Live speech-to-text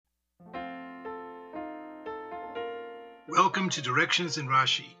Welcome to Directions in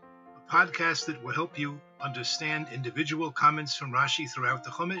Rashi, a podcast that will help you understand individual comments from Rashi throughout the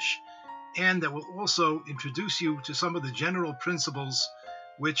Chumash, and that will also introduce you to some of the general principles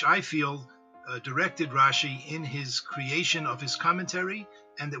which I feel directed Rashi in his creation of his commentary,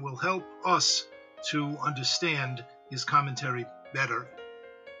 and that will help us to understand his commentary better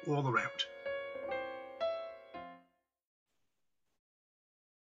all around.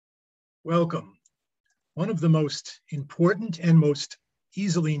 Welcome. One of the most important and most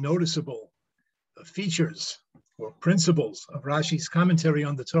easily noticeable features or principles of Rashi's commentary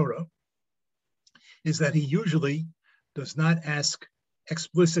on the Torah is that he usually does not ask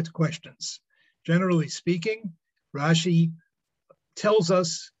explicit questions. Generally speaking, Rashi tells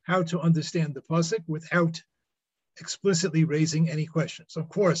us how to understand the pasuk without explicitly raising any questions. Of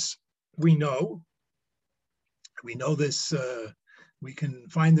course, we know this. We can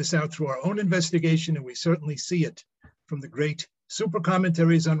find this out through our own investigation, and we certainly see it from the great super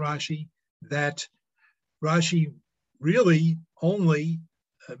commentaries on Rashi, that Rashi really only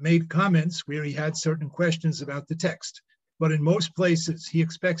made comments where he had certain questions about the text. But in most places, he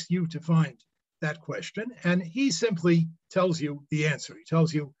expects you to find that question, and he simply tells you the answer. He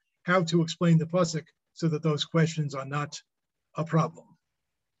tells you how to explain the pasuk so that those questions are not a problem.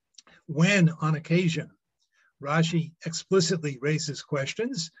 When, on occasion, Rashi explicitly raises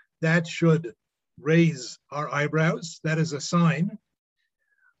questions, that should raise our eyebrows. That is a sign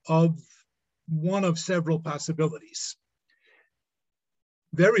of one of several possibilities.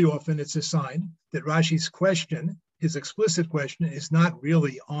 Very often it's a sign that Rashi's question, his explicit question, is not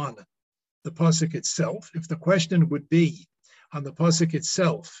really on the pasuk itself. If the question would be on the pasuk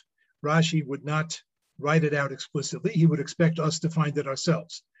itself, Rashi would not write it out explicitly. He would expect us to find it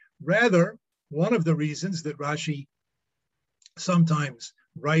ourselves. Rather, one of the reasons that Rashi sometimes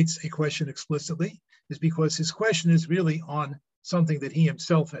writes a question explicitly is because his question is really on something that he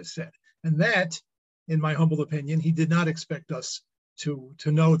himself has said. And that, in my humble opinion, he did not expect us to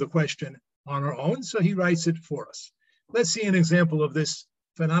know the question on our own, so he writes it for us. Let's see an example of this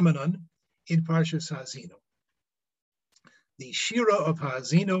phenomenon in Parshas Ha'azinu. The Shira of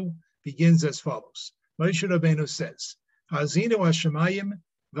Ha'azinu begins as follows. Moshe Rabbeinu says, Ha'azinu Hashemayim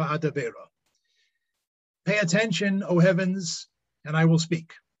va'adavera. Pay attention, O heavens, and I will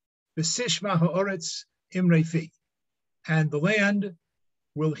speak. V'sishma ha'oretz imrei fi. And the land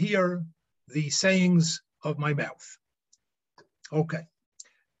will hear the sayings of my mouth. Okay,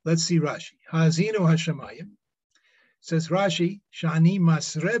 let's see Rashi. Ha'azinu hashamayim. Says Rashi, Shani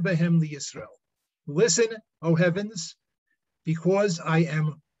masre behem liYisrael. Listen, O heavens, because I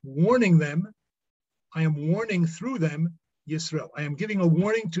am warning them, I am warning through them Yisrael. I am giving a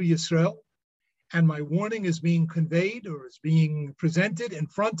warning to Yisrael, and my warning is being conveyed or is being presented in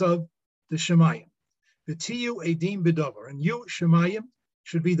front of the Shemayim. V'tiyu edim b'davar, and you, Shemayim,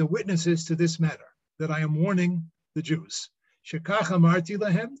 should be the witnesses to this matter, that I am warning the Jews. Shekach amarti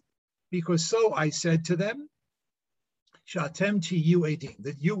lahem, because so I said to them, Shatem tiyu edim,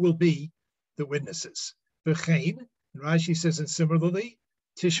 that you will be the witnesses. V'chein, and Rashi says, and similarly,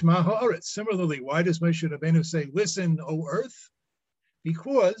 Tishma ha'aretz. Similarly, why does Moshe Rabbeinu say, listen, O earth?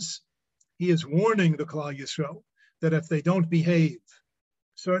 Because he is warning the Klal Yisrael that if they don't behave,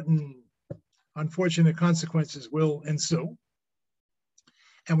 certain unfortunate consequences will ensue.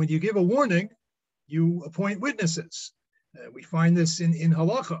 And when you give a warning, you appoint witnesses. We find this in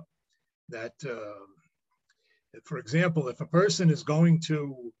halacha, that, for example, in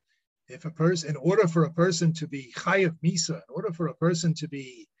order for a person to be chayav misa, in order for a person to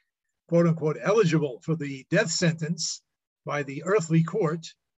be, quote unquote, eligible for the death sentence by the earthly court,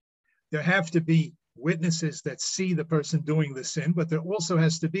 there have to be witnesses that see the person doing the sin, but there also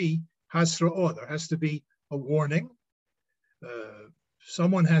has to be hasra'ah, there has to be a warning.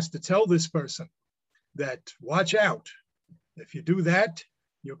 Someone has to tell this person that, watch out, if you do that,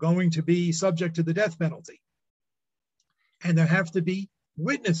 you're going to be subject to the death penalty. And there have to be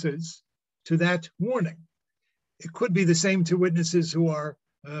witnesses to that warning. It could be the same two witnesses who are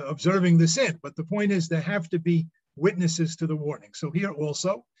observing the sin, but the point is there have to be witnesses to the warning. So here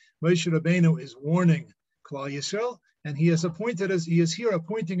also, Moshe Rabbeinu is warning Klal Yisrael, and he is here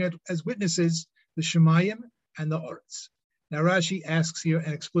appointing as witnesses the Shemayim and the Oretz. Now Rashi asks here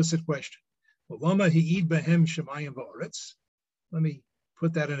an explicit question. Lama hi'id behem Shemayim v'Oretz. Let me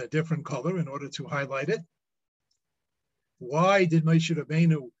put that in a different color in order to highlight it. Why did Moshe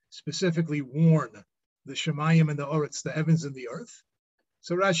Rabbeinu specifically warn the Shemayim and the Oretz, the heavens and the earth?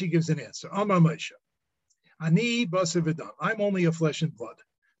 So Rashi gives an answer. Amar Moshe, Ani basar v'dam. I'm only a flesh and blood.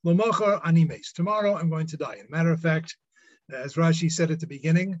 L'machar ani meis. Tomorrow I'm going to die. As a matter of fact, As Rashi said at the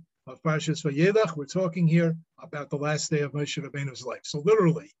beginning of Parshas Vayelech, we're talking here about the last day of Moshe Rabbeinu's life. So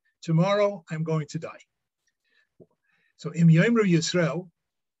literally, tomorrow I'm going to die. So Im Yomru Yisrael,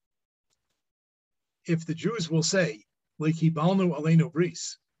 if the Jews will say, L'kibalnu aleinu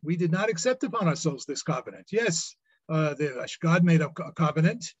bris, we did not accept upon ourselves this covenant. Yes, God made a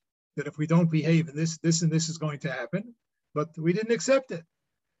covenant that if we don't behave, and this and this is going to happen, but we didn't accept it.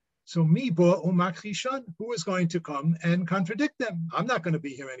 So mibo umakrishan, who is going to come and contradict them? I'm not going to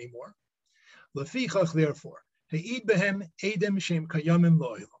be here anymore. Lefichach, therefore, he'id behem edem shem kayamim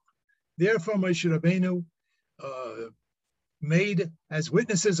lo'olam. Therefore, Moshe Rabbeinu made as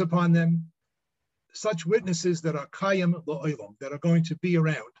witnesses upon them such witnesses that are kayam lo'olam, that are going to be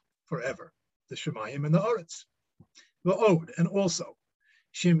around forever, the Shemayim and the Aretz. V'od, and also,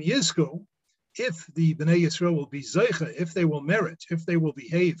 Shem Yizku, if the Bnei Yisrael will be zeicha, if they will merit, if they will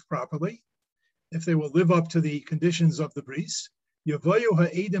behave properly, if they will live up to the conditions of the bris, Yavoyu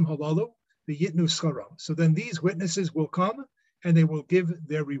ha'edim halalu v'yitnu scharam. So then these witnesses will come and they will give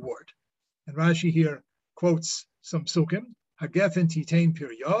their reward. And Rashi here quotes some psukim, Hagefen titain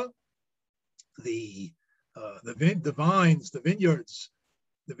piryah, the vines, the vineyards,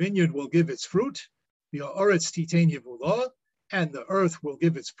 the vineyard will give its fruit, the Aretz titain yevulah, and the earth will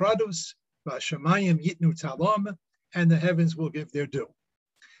give its produce, Vashamayim yitnu talam, and the heavens will give their due.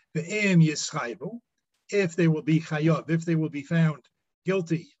 Ve'em yischayvu, if they will be chayav, if they will be found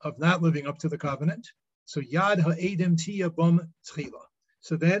guilty of not living up to the covenant, so yad ha'edim tiya bum tchila.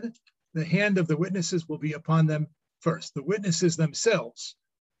 So then the hand of the witnesses will be upon them first. The witnesses themselves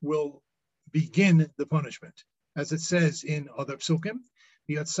will begin the punishment. As it says in other psukim,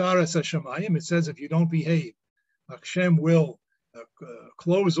 Yatsaras Hashemayim, it says if you don't behave, Hashem will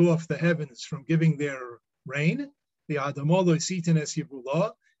close off the heavens from giving their rain, the Adamolo Sitin Es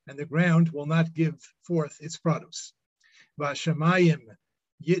Yivula, and the ground will not give forth its produce. Vashamayim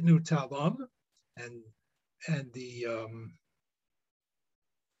Yitnu Talam, and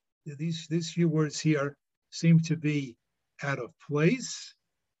these few words here seem to be out of place.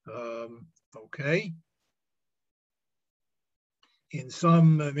 Okay. In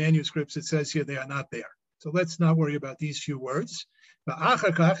some manuscripts, it says here they are not there. So let's not worry about these few words.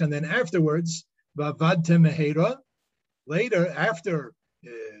 And then afterwards, later, after,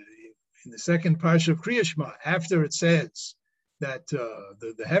 in the second parsha of Kriya Shema, after it says that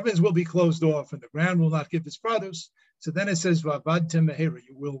the heavens will be closed off and the ground will not give its produce, so then it says, you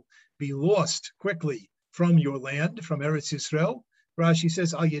will be lost quickly from your land, from Eretz Yisrael. Rashi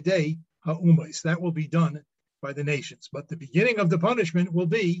says, al yedei ha'umayis, that will be done by the nations. But the beginning of the punishment will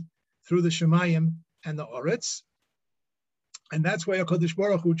be through the Shemayim and the Aretz. And that's why HaKadosh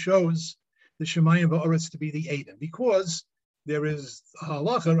Baruch Hu chose the Shemayim and Aretz to be the Edom, because there is a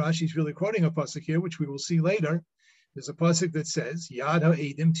halacha, Rashi's really quoting a pasuk here, which we will see later. There's a pasuk that says, Yad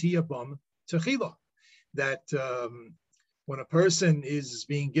ha'edim tiyabam techila, that when a person is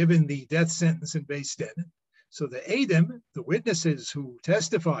being given the death sentence in Beis Din, so the Edom, the witnesses who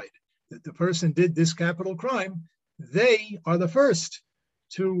testified that the person did this capital crime, they are the first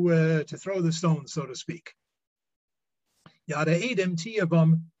to throw the stone, so to speak. Yada Edom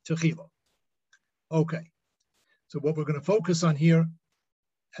tiyabam techila. Okay, so what we're going to focus on here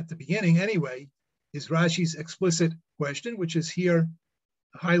at the beginning anyway is Rashi's explicit question, which is here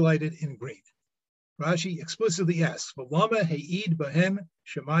highlighted in green. Rashi explicitly asks, "V'lama he'id bahem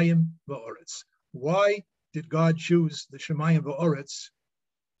shemayim va'oretz." Why did God choose the shemayim va'oretz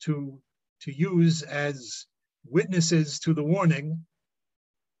to use as witnesses to the warning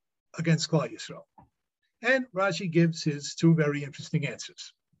against Klal Yisrael? And Rashi gives his two very interesting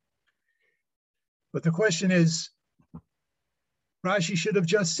answers. But the question is, Rashi should have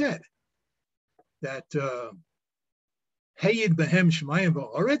just said that Hayid Behem Shemayim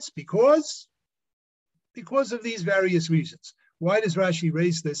Va'oretz, because of these various reasons. Why does Rashi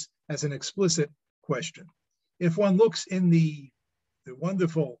raise this as an explicit question? If one looks in the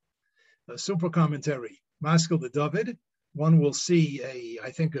wonderful super commentary, Maskil the David, one will see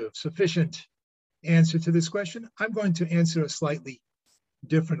I think, a sufficient answer to this question. I'm going to answer a slightly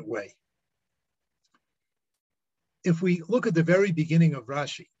different way. If we look at the very beginning of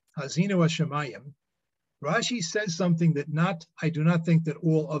Rashi, Hazinu Hashemayim, Rashi says something that I do not think that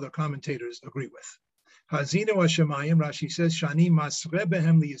all other commentators agree with. Hazinu Hashemayim, Rashi says, Shani Masre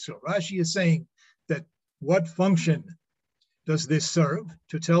Behem Liyisrael. Rashi is saying that what function does this serve?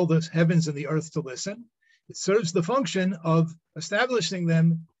 To tell the heavens and the earth to listen. It serves the function of establishing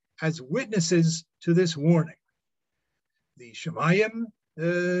them as witnesses to this warning. The Shemayim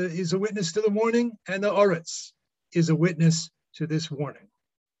is a witness to the warning, and the Aretz is a witness to this warning.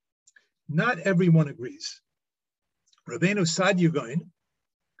 Not everyone agrees. Rabbeinu Sadia Gaon,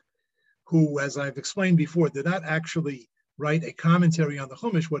 who, as I've explained before, did not actually write a commentary on the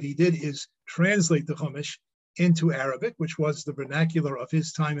Chumash. What he did is translate the Chumash into Arabic, which was the vernacular of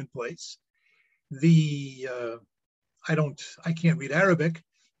his time and place. I can't read Arabic,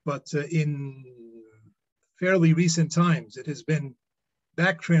 but in fairly recent times, it has been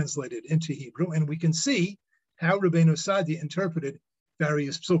back translated into Hebrew, and we can see how Rabbeinu Sadia interpreted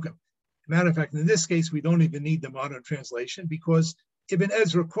various psukim. Matter of fact, in this case, we don't even need the modern translation because Ibn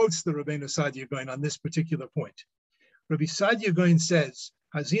Ezra quotes the Rabbeinu Sadia Gaon on this particular point. Rabbi Sadia Gaon says,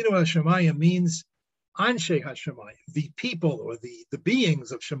 Hazinu HaShemayim means Anshe HaShemayim, the people or the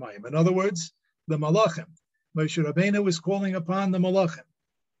beings of Shemayim. In other words, the Malachim. Moshe Rabbeinu is calling upon the Malachim.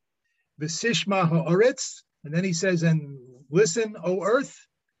 V'sishma ha'aretz, and then he says, and listen, O earth.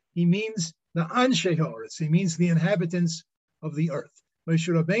 He means the Anshe ha'aretz. He means the inhabitants of the earth. Moshe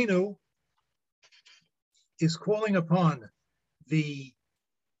Rabbeinu is calling upon the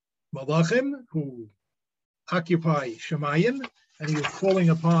Malachim who occupy Shemayim, and he is calling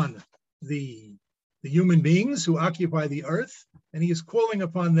upon the human beings who occupy the earth, and he is calling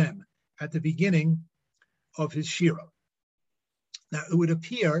upon them at the beginning of his Shira. Now, it would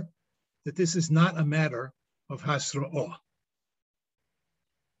appear that this is not a matter of Hasra'ah.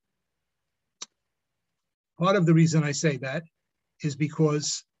 Part of the reason I say that is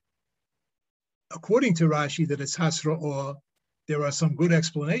because, according to Rashi, that it's Hasra'ah, there are some good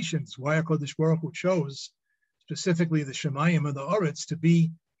explanations why HaKadosh Baruch Hu chose specifically the Shemayim and the Aretz to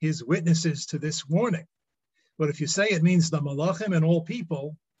be his witnesses to this warning. But if you say it means the Malachim and all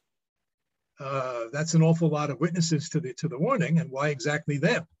people, that's an awful lot of witnesses to the warning, and why exactly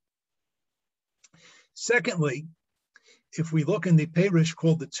them? Secondly, if we look in the Perish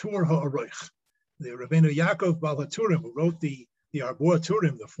called the Tur HaAroich, the Rabbeinu Yaakov Baal HaTurim, who wrote the Arbor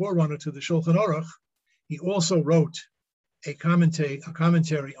Turim, the forerunner to the Shulchan Aruch, he also wrote a commentary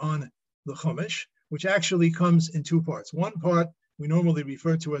on the Chumash, which actually comes in two parts. One part we normally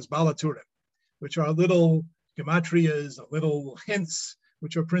refer to as Baal HaTurim, which are little gematrias, little hints,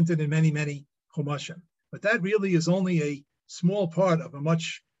 which are printed in many, many Chumashim. But that really is only a small part of a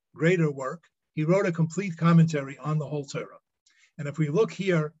much greater work. He wrote a complete commentary on the whole Torah. And if we look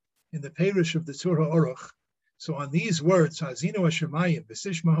here in the Perish of the Tur HaAruch, so on these words, Hazinu HaShemayim,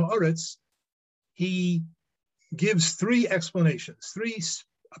 V'sishma ha'aretz, he gives three explanations, three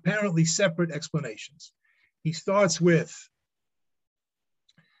apparently separate explanations. He starts with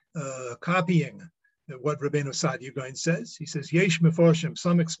copying what Rabbeinu Sadia Gaon says. He says, Yesh mefarshim,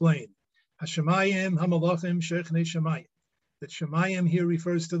 some explain, HaShemayim, HaMalachim, Shechnei Shemayim. That Shemayim here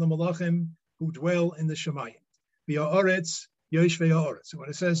refers to the Malachim who dwell in the Shemayim. V'ha'aretz, Yesh ve'ha'aretz. So when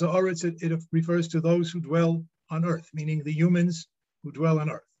it says ha'aretz, it refers to those who dwell on earth, meaning the humans who dwell on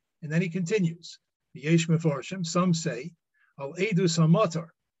earth. And then he continues, Yesh mefarshim, some say, Al edus ha'matar.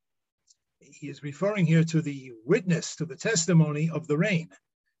 He is referring here to the witness, to the testimony of the rain,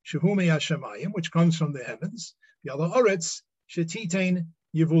 Shehu me'ashamayim, which comes from the heavens, Yala Aretz, Shetitein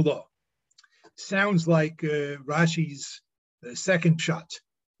Yevula. Sounds like Rashi's second shot,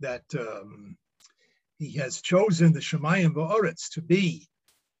 that he has chosen the Shemayim v'Aretz to be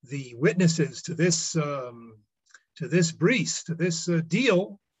the witnesses to this bris, to this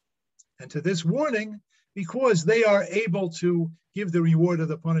deal, and to this warning, because they are able to give the reward of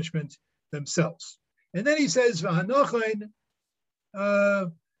the punishment themselves. And then he says, what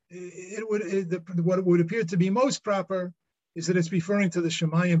it would appear to be most proper is that it's referring to the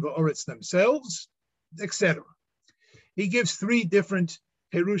Shemayim v'Aretz themselves, etc. He gives three different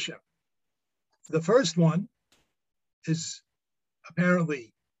Perushim. The first one is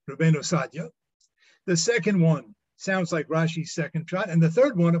apparently Rabbeinu Sadia. The second one sounds like Rashi's second shot. And the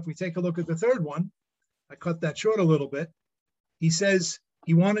third one, if we take a look at the third one, I cut that short a little bit. He says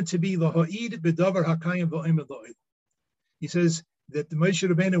he wanted to be L'ha'id b'davar hakayim v'omed lo'id. He says that the Moshe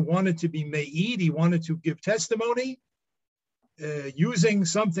Rabbeinu wanted to be me'id, he wanted to give testimony using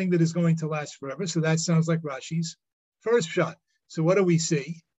something that is going to last forever. So that sounds like Rashi's first shot. So what do we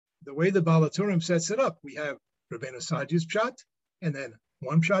see? The way the Baal HaTurim sets it up, we have Rabbeinu Sadia's shot, and then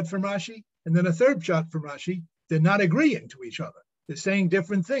one shot from Rashi, and then a third shot from Rashi. They're not agreeing to each other. They're saying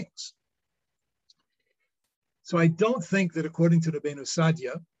different things. So I don't think that, according to Rabbeinu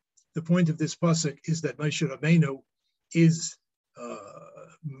Sadia, the point of this pasuk is that Moshe Rabbeinu is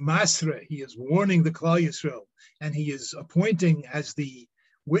Masre. He is warning the Klal Yisrael, and he is appointing as the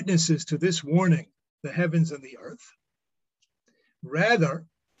witnesses to this warning the heavens and the earth. Rather,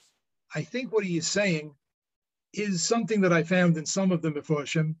 I think what he is saying is something that I found in some of the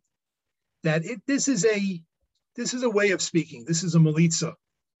Mefarshim, that this is a way of speaking. This is a melitza.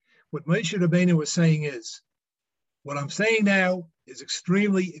 What Moshe Rabbeinu was saying is, What I'm saying now is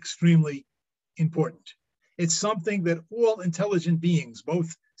extremely, extremely important. It's something that all intelligent beings,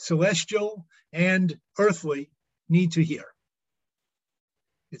 both celestial and earthly, need to hear.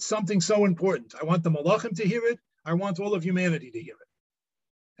 It's something so important. I want the Malachim to hear it. I want all of humanity to hear it.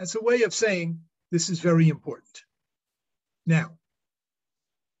 That's a way of saying this is very important. Now,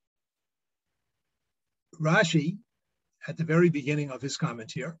 Rashi, at the very beginning of his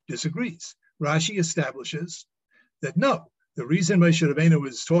comment here, disagrees. Rashi establishes that no, the reason Moshe Rabbeinu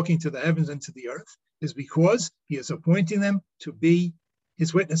is talking to the heavens and to the earth is because he is appointing them to be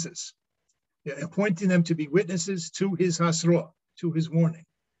his witnesses, appointing them to be witnesses to his hasra, to his warning.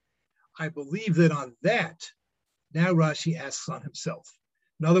 I believe that on that, now Rashi asks on himself.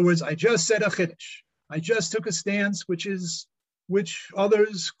 In other words, I just said a chiddush. I just took a stance which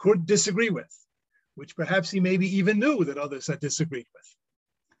others could disagree with, which perhaps he maybe even knew that others had disagreed with.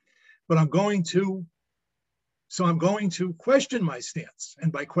 But I'm going to question my stance.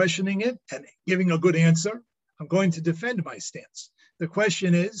 And by questioning it and giving a good answer, I'm going to defend my stance. The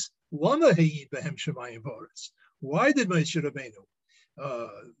question is, Lama ha'id b'hem shemayim v'aretz? Why did Moshe Rabbeinu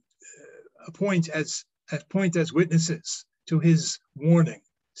appoint as witnesses to his warning,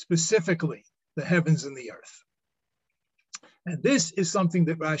 specifically the heavens and the earth? And this is something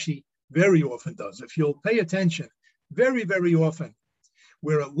that Rashi very often does. If you'll pay attention, very, very often,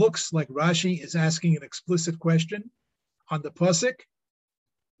 where it looks like Rashi is asking an explicit question on the pasuk,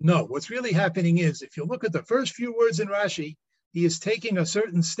 no, what's really happening is, if you look at the first few words in Rashi, he is taking a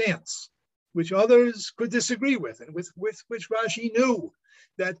certain stance, which others could disagree with, and with which Rashi knew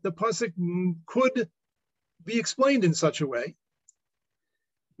that the pasuk could be explained in such a way.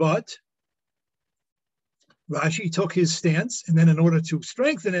 But Rashi took his stance, and then in order to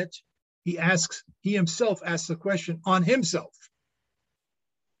strengthen it, he himself asks a question on himself,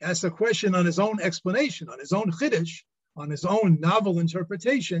 asks a question on his own explanation, on his own chiddush, on his own novel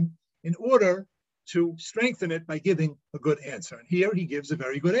interpretation, in order to strengthen it by giving a good answer. And here he gives a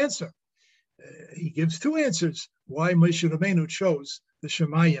very good answer. He gives two answers why Moshe Rabbeinu chose the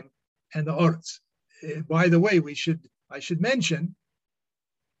Shemayim and the Aretz. By the way, I should mention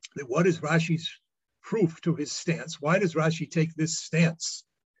that what is Rashi's proof to his stance? Why does Rashi take this stance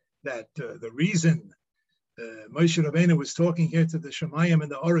that the reason Moshe Rabbeinu was talking here to the Shemayim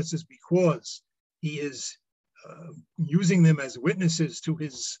and the Aretz is because he is using them as witnesses to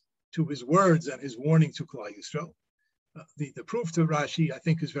his words and his warning to Klal Yisrael? The proof to Rashi, I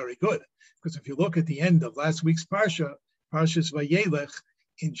think, is very good, because if you look at the end of last week's Parsha, Parshas Vayelech,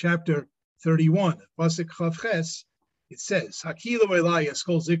 in chapter 31, Pasuk Chav Ches, it says, Hakilu elai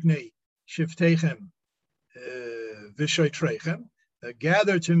eskol ziknei shiftechem v'shoitrechem,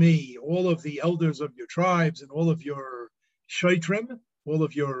 gather to me all of the elders of your tribes and all of your shoitrim, all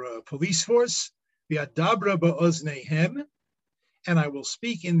of your police force, v'adabra ba'ozneihem, and I will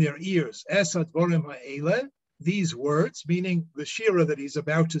speak in their ears, es advarim ha'eleh, these words, meaning the shira that he's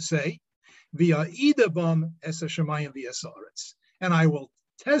about to say, v'ya'idabam es hashemayim v'es haaretz, and I will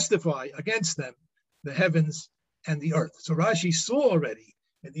testify against them the heavens and the earth. So Rashi saw already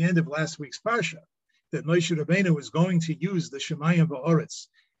at the end of last week's parsha that Moshe Rabbeinu is going to use the Shemayim v'Aretz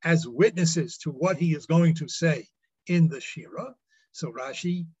as witnesses to what he is going to say in the shira. So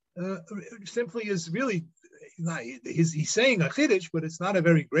Rashi simply is really, he's saying a chiddush, but it's not a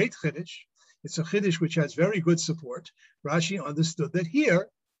very great chiddush. It's a chiddush which has very good support. Rashi understood that here,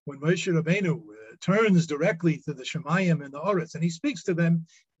 when Moshe Rabbeinu turns directly to the Shemayim and the Aretz, and he speaks to them,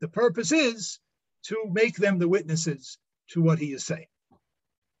 the purpose is to make them the witnesses to what he is saying.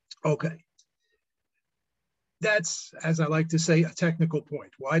 Okay. That's, as I like to say, a technical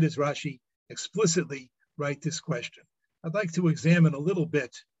point. Why does Rashi explicitly write this question? I'd like to examine a little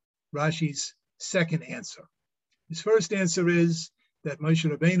bit Rashi's second answer. His first answer is that Moshe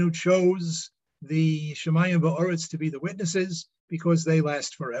Rabbeinu chose the Shemayim v'Aretz to be the witnesses because they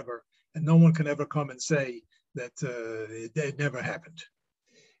last forever, and no one can ever come and say that it never happened.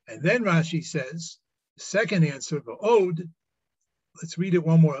 And then Rashi says, the second answer, v'od, let's read it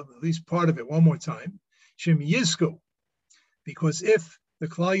one more, at least part of it one more time, Shem Yizku, because if the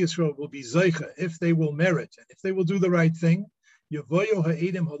Klal Yisrael will be Zeicha, if they will merit, and if they will do the right thing, Yavoyo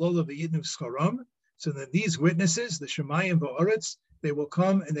ha'edim halola v'yidnu scharam, so that these witnesses, the Shemayim v'Aretz, they will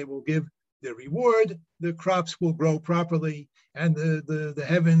come and they will give their reward, the crops will grow properly, and the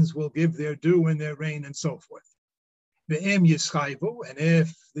heavens will give their dew and their rain and so forth. Ve'em yischayvu, and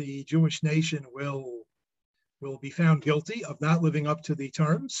if the Jewish nation will be found guilty of not living up to the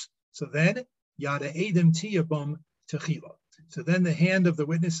terms, so then yada edim tiyabum techila. So then the hand of the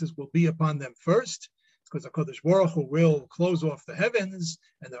witnesses will be upon them first, because the Kodesh Baruch Hu will close off the heavens,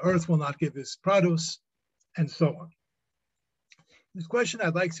 and the earth will not give his produce. and so on. The question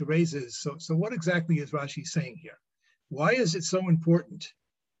I'd like to raise is, so what exactly is Rashi saying here? Why is it so important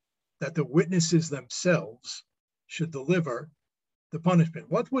that the witnesses themselves should deliver the punishment?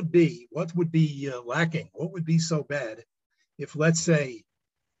 What would be lacking? What would be so bad if, let's say,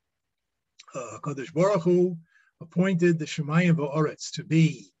 Kadosh Baruch Hu appointed the Shemayim V'Oretz to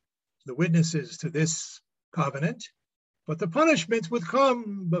be the witnesses to this covenant, but the punishment would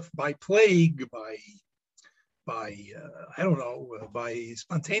come by plague, by by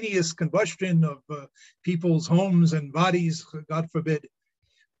spontaneous combustion of people's homes and bodies, God forbid.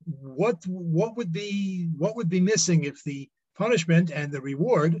 What would be missing if the punishment and the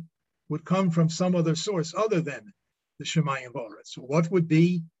reward would come from some other source other than the Shemayim V'Oretz? What would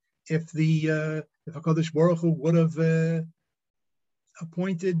be if HaKadosh Baruch Hu would have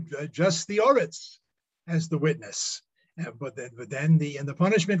appointed just the Oretz as the witness? But then the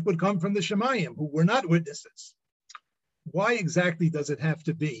punishment would come from the Shemayim, who were not witnesses. Why exactly does it have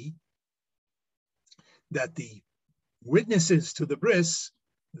to be that the witnesses to the bris,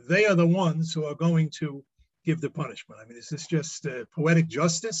 they are the ones who are going to give the punishment? I mean, is this just poetic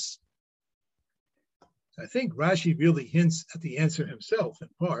justice? I think Rashi really hints at the answer himself, in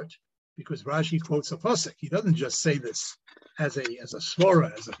part, because Rashi quotes a pasuk. He doesn't just say this as a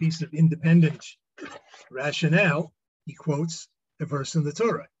svara, as a piece of independent rationale. He quotes a verse in the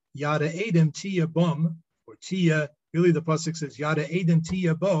Torah. Yada Edom Tia Bum, or Tia, really the pasuk says Yada Edom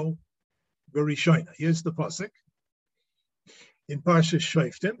Tia Bo Berishona. Here's the pasuk. In Parshas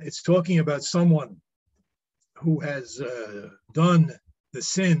Shoftim, it's talking about someone who has done the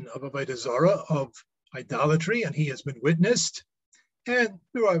sin of Avodah Zarah, of idolatry, and he has been witnessed. And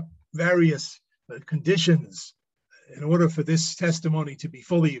there are various conditions in order for this testimony to be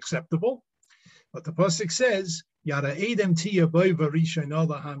fully acceptable. But the pasuk says, Yada Edom Tia Bo Berishona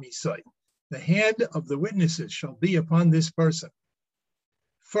Lahamisai. The hand of the witnesses shall be upon this person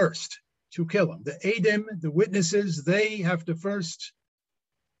first to kill him. The Edom, the witnesses, they have to first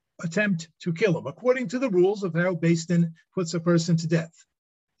attempt to kill him, according to the rules of how Beis Din puts a person to death.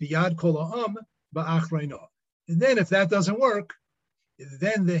 V'yad kol ha'am ba'achreino. And then, if that doesn't work,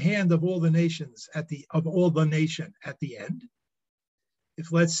 then the hand of all the nations at the end.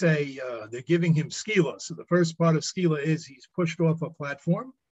 If, let's say, they're giving him skila, so the first part of skila is he's pushed off a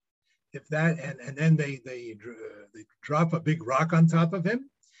platform. If that, and then they drop a big rock on top of him.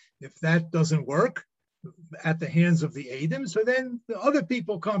 If that doesn't work at the hands of the Edom, so then the other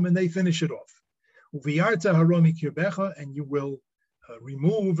people come and they finish it off. Uviyarta haromi kirbecha, and you will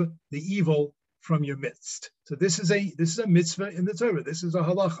remove the evil from your midst. So this is a mitzvah in the Torah. This is a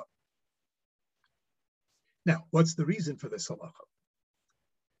halacha. Now, what's the reason for this halacha?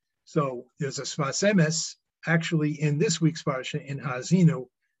 So there's a Sfas Emes actually in this week's parsha in Ha'azinu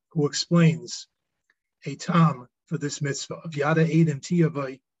who explains a tam for this mitzvah of Yada Edom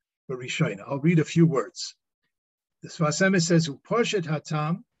Tiyavai Barishayna. I'll read a few words. The Sfas Emes says, Upashet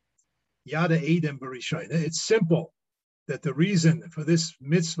hatam Yada Edom Barishayna. It's simple that the reason for this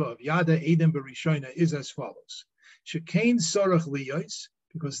mitzvah of Yada Edom Barishayna is as follows. Shekain Sarach Liyos,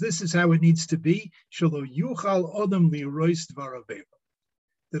 because this is how it needs to be, Shelo Yuchal Odom Lirois Dvaraveva.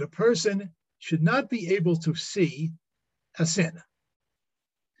 That a person should not be able to see a sin.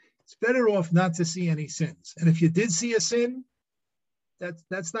 It's better off not to see any sins. And if you did see a sin,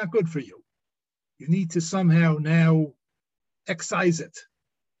 that's not good for you. You need to somehow now excise it.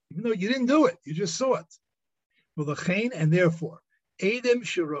 Even though you didn't do it, you just saw it. And therefore, Edom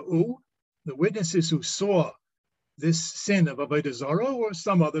Shira'u, the witnesses who saw this sin of Avodah Zarah or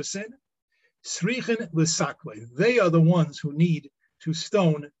some other sin, Srichen L'Sakle, they are the ones who need to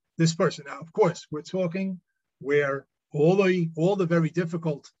stone this person. Now, of course, we're talking where all the very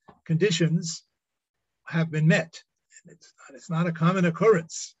difficult conditions have been met. And it's not a common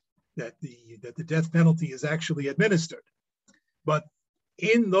occurrence that the death penalty is actually administered. But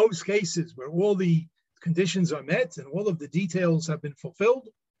in those cases where all the conditions are met and all of the details have been fulfilled,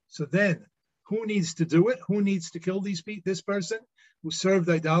 so then who needs to do it? Who needs to kill this person who served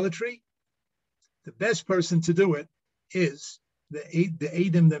idolatry? The best person to do it is the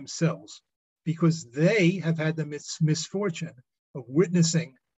Edom themselves, because they have had the misfortune of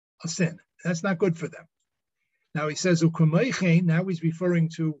witnessing a sin. That's not good for them. Now he says, now he's referring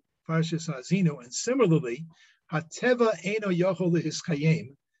to Parshas Ha'azinu, and similarly, Hateva eno yachol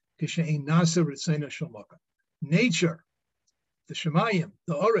lehiskayim kishein nasa ritzena shalmaka. Nature, the Shemayim,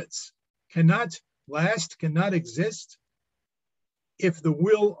 the Oretz, cannot last, cannot exist if the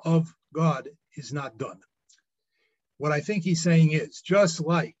will of God is not done. What I think he's saying is, just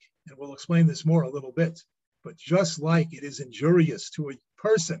like, and we'll explain this more a little bit, but just like it is injurious to a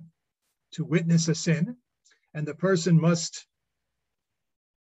person to witness a sin, and the person must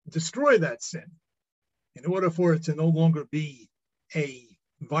destroy that sin in order for it to no longer be a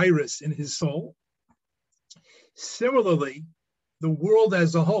virus in his soul. Similarly, the world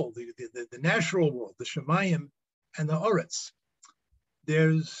as a whole, the natural world, the Shemayim and the Oretz,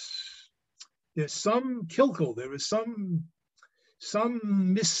 there's some kilkel, there is some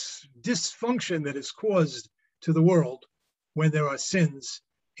dysfunction that is caused to the world when there are sins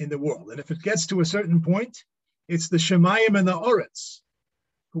in the world. And if it gets to a certain point, it's the Shemayim and the Oretz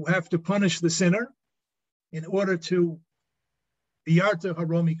who have to punish the sinner in order to biyarta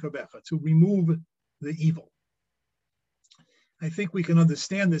haromi kabecha, to remove the evil. I think we can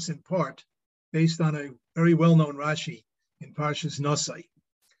understand this in part based on a very well-known Rashi in Parshas Nosai.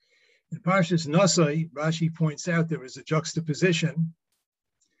 In Parshas Nosai, Rashi points out there is a juxtaposition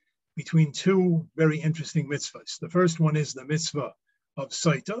between two very interesting mitzvahs. The first one is the mitzvah of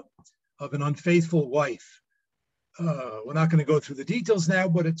Saita, of an unfaithful wife. We're not going to go through the details now,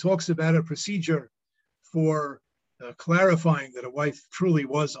 but it talks about a procedure for clarifying that a wife truly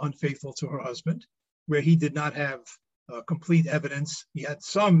was unfaithful to her husband, where he did not have complete evidence. He had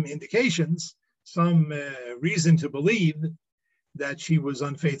some indications, some reason to believe that she was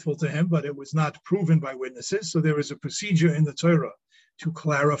unfaithful to him, but it was not proven by witnesses. So there is a procedure in the Torah to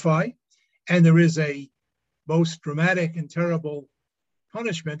clarify, and there is a most dramatic and terrible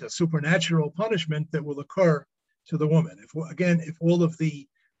punishment, a supernatural punishment that will occur to the woman. If all of the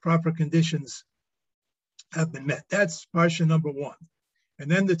proper conditions have been met. That's parsha number 1. And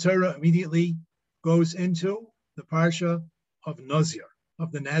then the Torah immediately goes into the parsha of Nazir,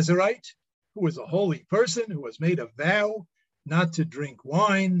 of the Nazirite, who was a holy person who has made a vow not to drink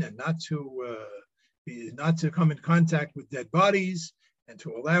wine and not to come in contact with dead bodies, and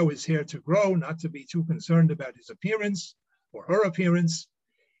to allow his hair to grow, not to be too concerned about his appearance or her appearance.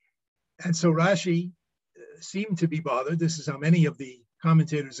 And so Rashi seemed to be bothered. This is how many of the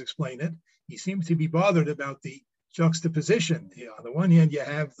commentators explain it. He seemed to be bothered about the juxtaposition. On the one hand, you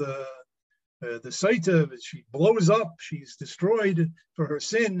have the Saita, she blows up, she's destroyed for her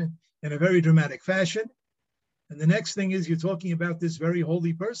sin in a very dramatic fashion. And the next thing is you're talking about this very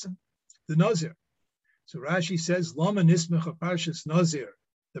holy person, the Nazir. So Rashi says, Lama nismecha parshas Nazir,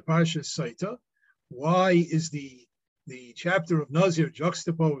 the parshas Saita. Why is the chapter of Nazir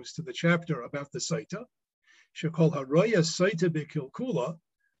juxtaposed to the chapter about the Saita? Shekol haroya Saita b'kilkula,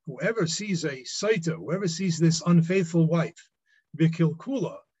 whoever sees a Saita, whoever sees this unfaithful wife,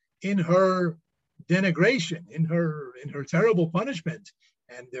 b'kilkula, in her denigration, in her terrible punishment,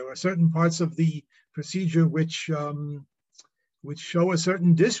 and there are certain parts of the procedure which show a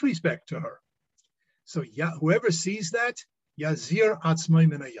certain disrespect to her. So whoever sees that, yazir atzmai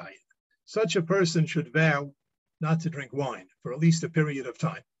min hayayin. Such a person should vow not to drink wine for at least a period of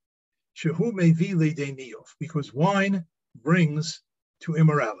time. Shehu mevi leidei niyov, because wine brings to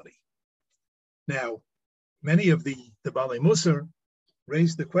immorality. Now, many of the Balei Musar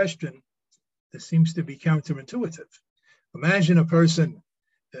raised the question that seems to be counterintuitive. Imagine a person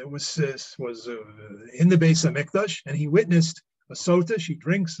that was in the Beis HaMikdash and he witnessed a sota. She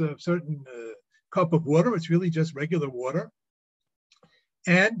drinks a certain cup of water. It's really just regular water.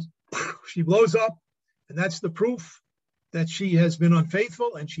 And she blows up. And that's the proof that she has been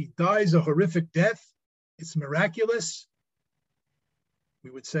unfaithful, and she dies a horrific death. It's miraculous.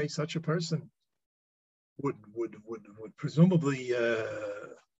 We would say such a person would presumably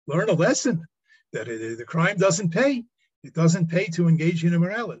learn a lesson that the crime doesn't pay. It doesn't pay to engage in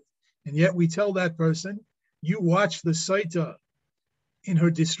immorality. And yet we tell that person, you watch the Saita in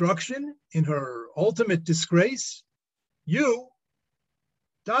her destruction, in her ultimate disgrace. You,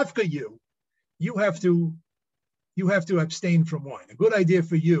 Dafka, you have to abstain from wine. A good idea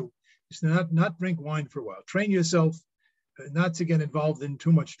for you is to not drink wine for a while. Train yourself not to get involved in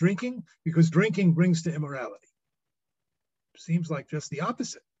too much drinking, because drinking brings to immorality. Seems like just the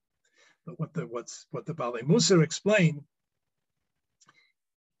opposite. But what the Balei Musar explain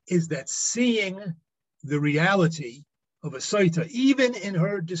is that seeing the reality of a Saita, even in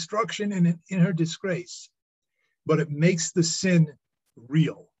her destruction and in her disgrace, but it makes the sin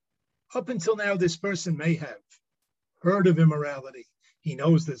real. Up until now, this person may have heard of immorality. He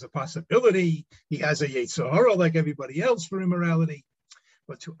knows there's a possibility. He has a Yetzer Hara like everybody else for immorality.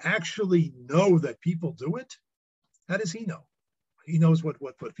 But to actually know that people do it, how does he know? He knows what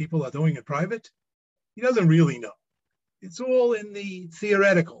people are doing in private. He doesn't really know. It's all in the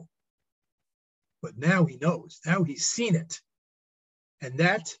theoretical. But now he knows. Now he's seen it. And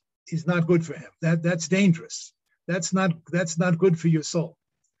that is not good for him. That's dangerous. That's not good for your soul.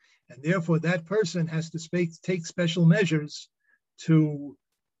 And therefore, that person has to take special measures to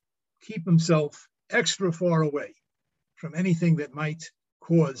keep himself extra far away from anything that might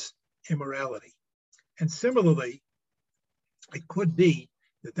cause immorality. And similarly, it could be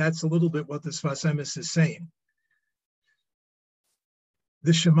that that's a little bit what the Sfas Emes is saying.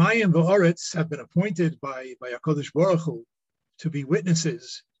 The Shemayim v'Oretz have been appointed by HaKadosh Baruch Hu to be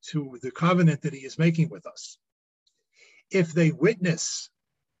witnesses to the covenant that he is making with us. If they witness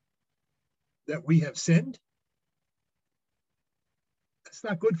that we have sinned, that's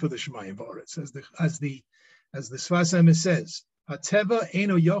not good for the Shemayim v'Oretz. As the Sfas Emes says, Hateva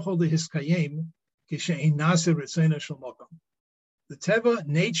eino yochol lehiskayim kishe'ein naser ritzena shel makom. The Teva,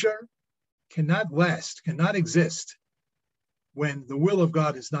 nature, cannot last, cannot exist when the will of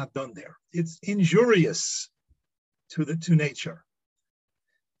God is not done there. It's injurious to nature.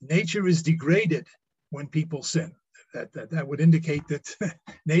 Nature is degraded when people sin. That would indicate that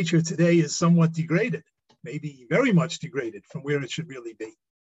nature today is somewhat degraded, maybe very much degraded from where it should really be.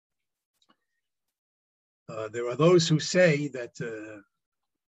 There are those who say that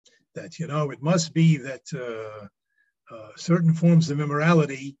it must be that certain forms of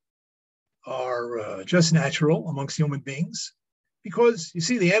immorality are just natural amongst human beings, because you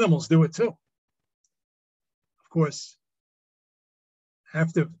see the animals do it too. Of course,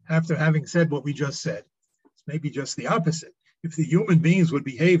 after having said what we just said, it's maybe just the opposite. If the human beings would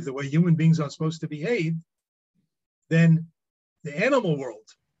behave the way human beings are supposed to behave, then the animal world,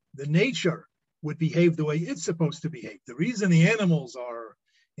 the nature, would behave the way it's supposed to behave. The reason the animals are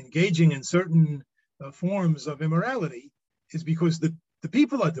engaging in certain forms of immorality is because the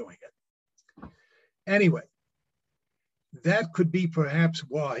people are doing it. Anyway, that could be perhaps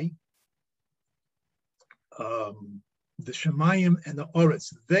why the Shemayim and the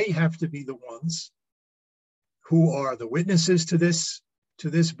Oretz, they have to be the ones who are the witnesses to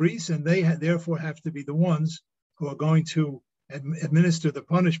this bris, and they therefore have to be the ones who are going to administer the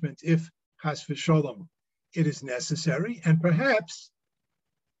punishment if Chas v'Sholom it is necessary. And perhaps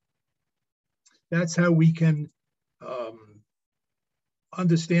that's how we can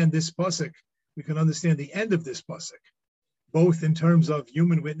understand this pasuk. We can understand the end of this pasuk, both in terms of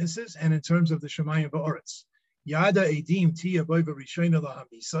human witnesses and in terms of the Shemayim v'Oretz. Yada edim tiya boiva rishona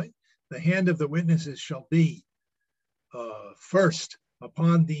lahamisai. The hand of the witnesses shall be first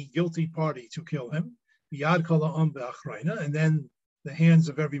upon the guilty party to kill him. V'yad kol ha'am be'achrayna, and then the hands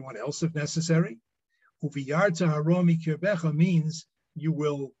of everyone else if necessary. Uviyarta haromi kirbecha means you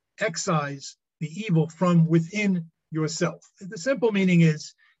will excise the evil from within yourself. The simple meaning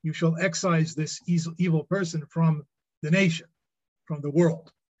is you shall excise this evil person from the nation, from the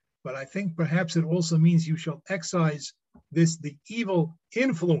world. But I think perhaps it also means you shall excise the evil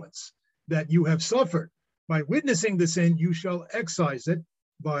influence that you have suffered. By witnessing the sin, you shall excise it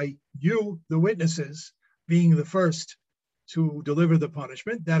by you, the witnesses, being the first to deliver the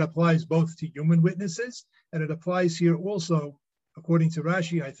punishment. That applies both to human witnesses, and it applies here also, according to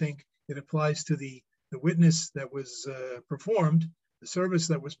Rashi, I think, it applies to the witness that was performed, the service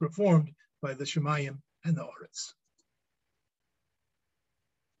that was performed by the Shemayim and the Oretz.